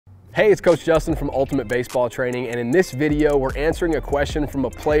Hey, it's Coach Justin from Ultimate Baseball Training, and in this video, we're answering a question from a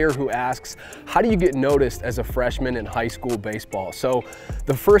player who asks, how do you get noticed as a freshman in high school baseball? So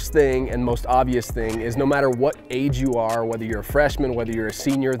the first thing and most obvious thing is no matter what age you are, whether you're a freshman, whether you're a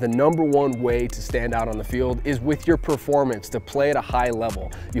senior, the number one way to stand out on the field is with your performance, to play at a high level.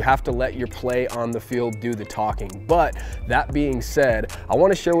 You have to let your play on the field do the talking. But that being said, I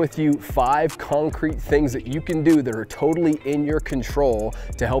want to share with you 5 concrete things that you can do that are totally in your control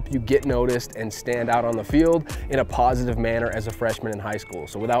to help you get noticed and stand out on the field in a positive manner as a freshman in high school.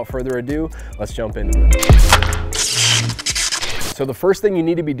 So without further ado, let's jump into it. So the first thing you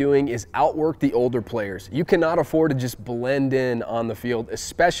need to be doing is outwork the older players. You cannot afford to just blend in on the field,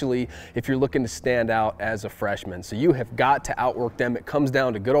 especially if you're looking to stand out as a freshman. So you have got to outwork them. It comes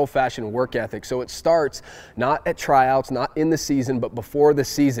down to good old-fashioned work ethic. So it starts not at tryouts, not in the season, but before the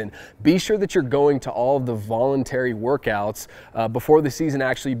season. Be sure that you're going to all of the voluntary workouts before the season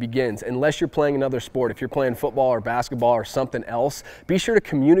actually begins, unless you're playing another sport. If you're playing football or basketball or something else, be sure to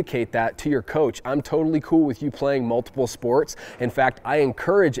communicate that to your coach. I'm totally cool with you playing multiple sports. In fact, I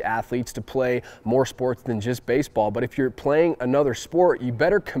encourage athletes to play more sports than just baseball, but if you're playing another sport, you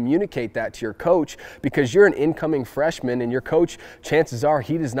better communicate that to your coach, because you're an incoming freshman and your coach, chances are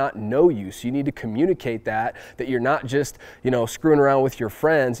he does not know you. So you need to communicate that you're not just, screwing around with your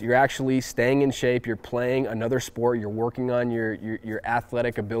friends, you're actually staying in shape, you're playing another sport, you're working on your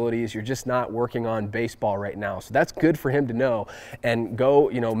athletic abilities, you're just not working on baseball right now. So that's good for him to know, and go,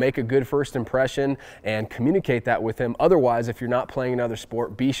 make a good first impression and communicate that with him. Otherwise, if you're not playing another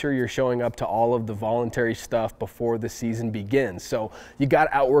sport, be sure you're showing up to all of the voluntary stuff before the season begins. So you got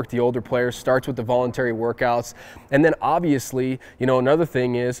to outwork the older players. Starts with the voluntary workouts. And then obviously, another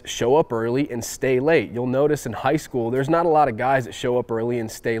thing is show up early and stay late. You'll notice in high school, there's not a lot of guys that show up early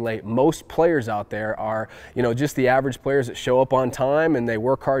and stay late. Most players out there are, just the average players that show up on time and they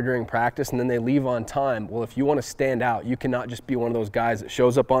work hard during practice and then they leave on time. Well, if you want to stand out, you cannot just be one of those guys that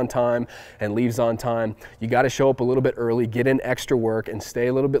shows up on time and leaves on time. You got to show up a little bit early, get in extra work, and stay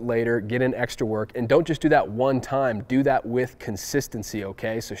a little bit later, get in extra work. And don't just do that one time, do that with consistency,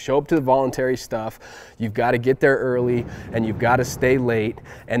 okay? So show up to the voluntary stuff, you've got to get there early, and you've got to stay late.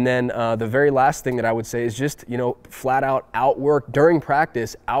 And then the very last thing that I would say is just, flat out outwork during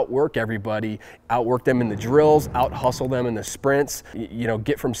practice, outwork everybody, outwork them in the drills, out hustle them in the sprints,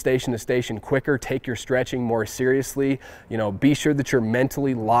 get from station to station quicker, take your stretching more seriously, be sure that you're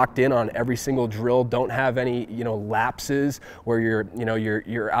mentally locked in on every single drill. Don't have any, lapses where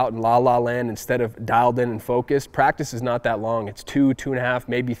you're out in la-la land instead of dialed in and focused. Practice is not that long. It's 2.5,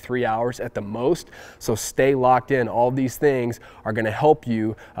 maybe 3 hours at the most. So stay locked in. All of these things are going to help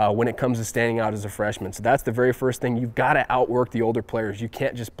you when it comes to standing out as a freshman. So that's the very first thing. You've got to outwork the older players. You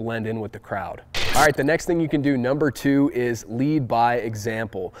can't just blend in with the crowd. All right, the next thing you can do, number 2, is lead by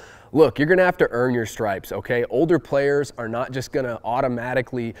example. Look, you're going to have to earn your stripes, okay? Older players are not just going to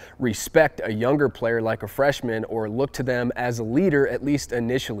automatically respect a younger player like a freshman or look to them as a leader, at least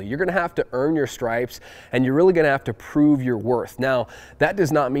initially. You're going to have to earn your stripes, and you're really going to have to prove your worth. Now, that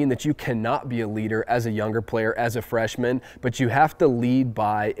does not mean that you cannot be a leader as a younger player, as a freshman, but you have to lead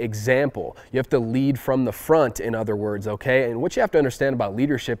by example. You have to lead from the front, in other words, okay? And what you have to understand about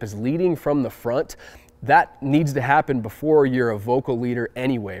leadership is leading from the front. That needs to happen before you're a vocal leader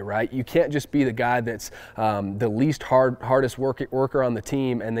anyway, right? You can't just be the guy that's the least hardest worker on the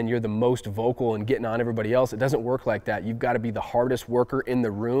team and then you're the most vocal and getting on everybody else. It doesn't work like that. You've got to be the hardest worker in the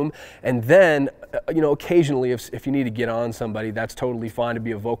room. And then, occasionally if you need to get on somebody, that's totally fine to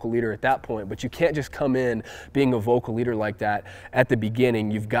be a vocal leader at that point. But you can't just come in being a vocal leader like that at the beginning.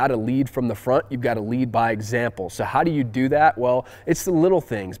 You've got to lead from the front. You've got to lead by example. So how do you do that? Well, it's the little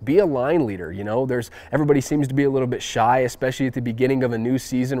things. Be a line leader. Everybody seems to be a little bit shy, especially at the beginning of a new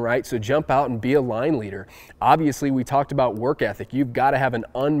season, right? So jump out and be a line leader. Obviously, we talked about work ethic. You've got to have an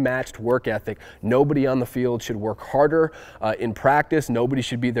unmatched work ethic. Nobody on the field should work harder in practice. Nobody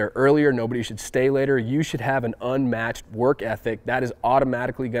should be there earlier. Nobody should stay later. You should have an unmatched work ethic. That is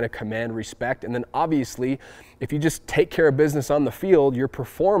automatically going to command respect. And then obviously, if you just take care of business on the field, your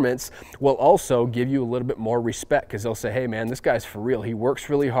performance will also give you a little bit more respect, because they'll say, hey man, this guy's for real. He works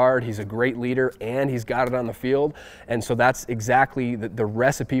really hard. He's a great leader and he's got it on the field. And so that's exactly the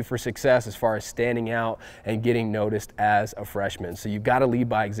recipe for success as far as standing out and getting noticed as a freshman. So you've got to lead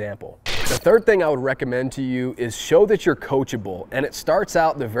by example. The third thing I would recommend to you is show that you're coachable. And it starts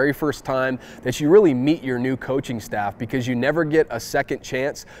out the very first time that you really meet your new coaching staff, because you never get a second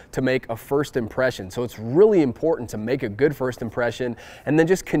chance to make a first impression. So it's really important to make a good first impression and then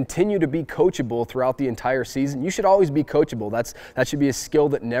just continue to be coachable throughout the entire season. You should always be coachable. That should be a skill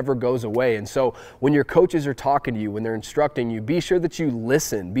that never goes away. And so when your coaches are talking to you, when they're instructing you, be sure that you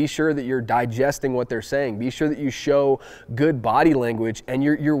listen. Be sure that you're digesting what they're saying. Be sure that you show good body language and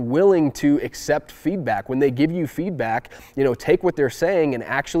you're willing to accept feedback. When they give you feedback, take what they're saying and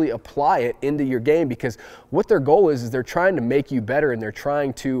actually apply it into your game, because what their goal is they're trying to make you better, and they're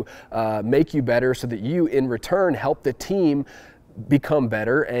trying to make you better so that you in return help the team become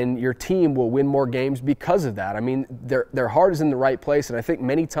better, and your team will win more games because of that. I mean, their heart is in the right place, and I think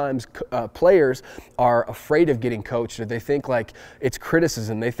many times players are afraid of getting coached, or they think like it's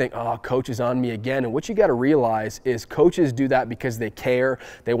criticism. They think, oh, coach is on me again. And what you got to realize is coaches do that because they care.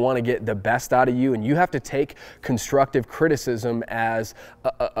 They want to get the best out of you, and you have to take constructive criticism as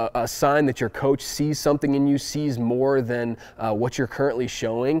a sign that your coach sees something in you, sees more than what you're currently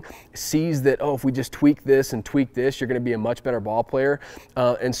showing, sees that, oh, if we just tweak this and tweak this, you're going to be a much better ball player.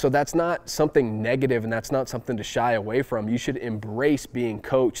 And so that's not something negative, and that's not something to shy away from. You should embrace being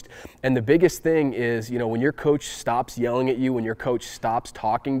coached. And the biggest thing is, when your coach stops yelling at you, when your coach stops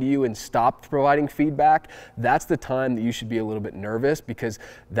talking to you and stops providing feedback, that's the time that you should be a little bit nervous, because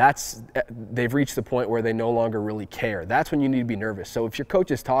they've reached the point where they no longer really care. That's when you need to be nervous. So if your coach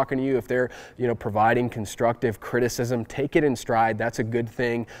is talking to you, if they're providing constructive criticism, take it in stride. That's a good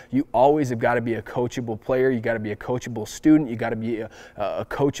thing. You always have got to be a coachable player. You got to be a coachable student. You got to be a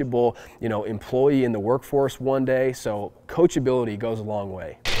coachable, employee in the workforce one day. So coachability goes a long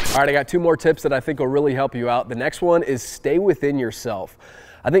way. All right, I got 2 more tips that I think will really help you out. The next one is stay within yourself.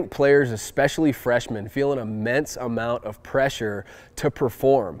 I think players, especially freshmen, feel an immense amount of pressure to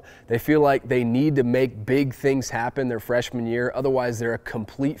perform. They feel like they need to make big things happen their freshman year, otherwise they're a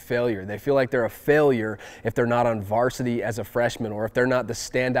complete failure. They feel like they're a failure if they're not on varsity as a freshman, or if they're not the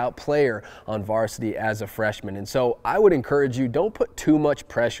standout player on varsity as a freshman. And so I would encourage you, don't put too much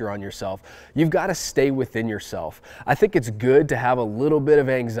pressure on yourself. You've got to stay within yourself. I think it's good to have a little bit of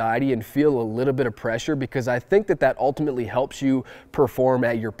anxiety and feel a little bit of pressure, because I think that ultimately helps you perform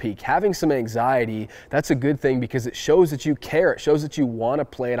at your peak. Having some anxiety, that's a good thing, because it shows that you care. It shows that you want to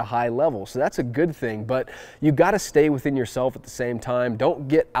play at a high level. So that's a good thing, but you got to stay within yourself at the same time. Don't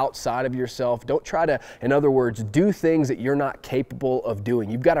get outside of yourself. Don't try to, in other words, do things that you're not capable of doing.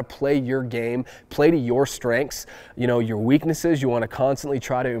 You've got to play your game, play to your strengths. Your weaknesses, you want to constantly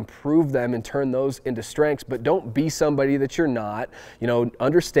try to improve them and turn those into strengths, but don't be somebody that you're not.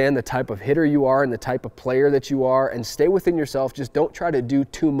 Understand the type of hitter you are and the type of player that you are, and stay within yourself. Just don't try to do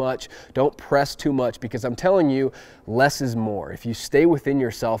too much. Don't press too much, because I'm telling you, less is more. If you stay within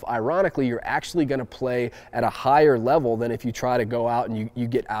yourself, ironically, you're actually going to play at a higher level than if you try to go out and you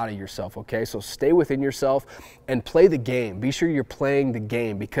get out of yourself, okay? So stay within yourself and play the game. Be sure you're playing the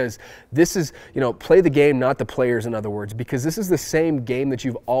game, because this is, play the game, not the players, in other words, because this is the same game that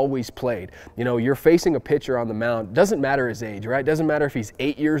you've always played. You're facing a pitcher on the mound. Doesn't matter his age, right? Doesn't matter if he's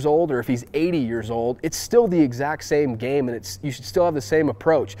 8 years old or if he's 80 years old. It's still the exact same game, and you should still have the same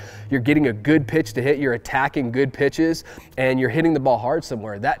approach. You're getting a good pitch to hit, you're attacking good pitches, and you're hitting the ball hard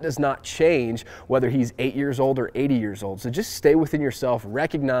somewhere. That does not change whether he's 8 years old or 80 years old. So just stay within yourself,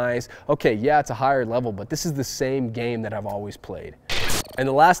 recognize, okay, yeah, it's a higher level, but this is the same game that I've always played. And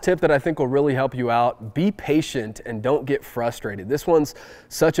the last tip that I think will really help you out, be patient and don't get frustrated. This one's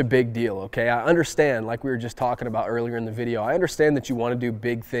such a big deal, okay? I understand, like we were just talking about earlier in the video, I understand that you want to do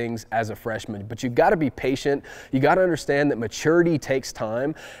big things as a freshman, but you've got to be patient. You got to understand that maturity takes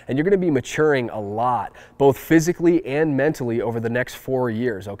time, and you're going to be maturing a lot, both physically and mentally, over the next 4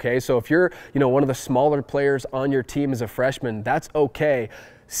 years, okay? So if you're, one of the smaller players on your team as a freshman, that's okay.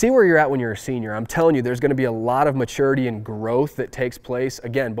 See where you're at when you're a senior. I'm telling you, there's going to be a lot of maturity and growth that takes place,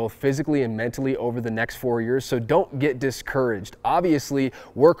 again, both physically and mentally over the next 4 years. So don't get discouraged. Obviously,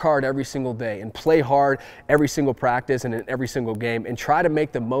 work hard every single day and play hard every single practice and in every single game, and try to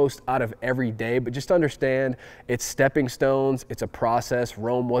make the most out of every day. But just understand, it's stepping stones. It's a process.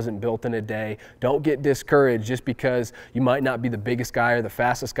 Rome wasn't built in a day. Don't get discouraged just because you might not be the biggest guy or the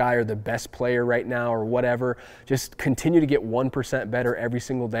fastest guy or the best player right now or whatever. Just continue to get 1% better every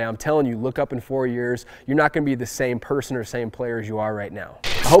single single day. I'm telling you, look up in 4 years, you're not gonna be the same person or same player as you are right now.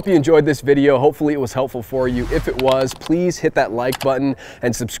 I hope you enjoyed this video. Hopefully it was helpful for you. If it was, please hit that like button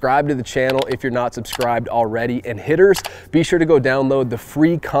and subscribe to the channel if you're not subscribed already. And hitters, be sure to go download the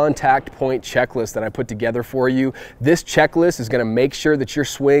free contact point checklist that I put together for you. This checklist is gonna make sure that your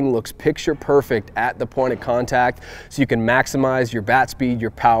swing looks picture perfect at the point of contact so you can maximize your bat speed,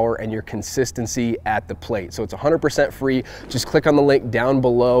 your power, and your consistency at the plate. So it's 100% free. Just click on the link down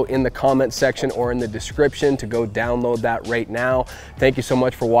below in the comment section or in the description to go download that right now. Thank you so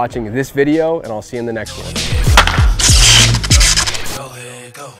much for watching this video, and I'll see you in the next one.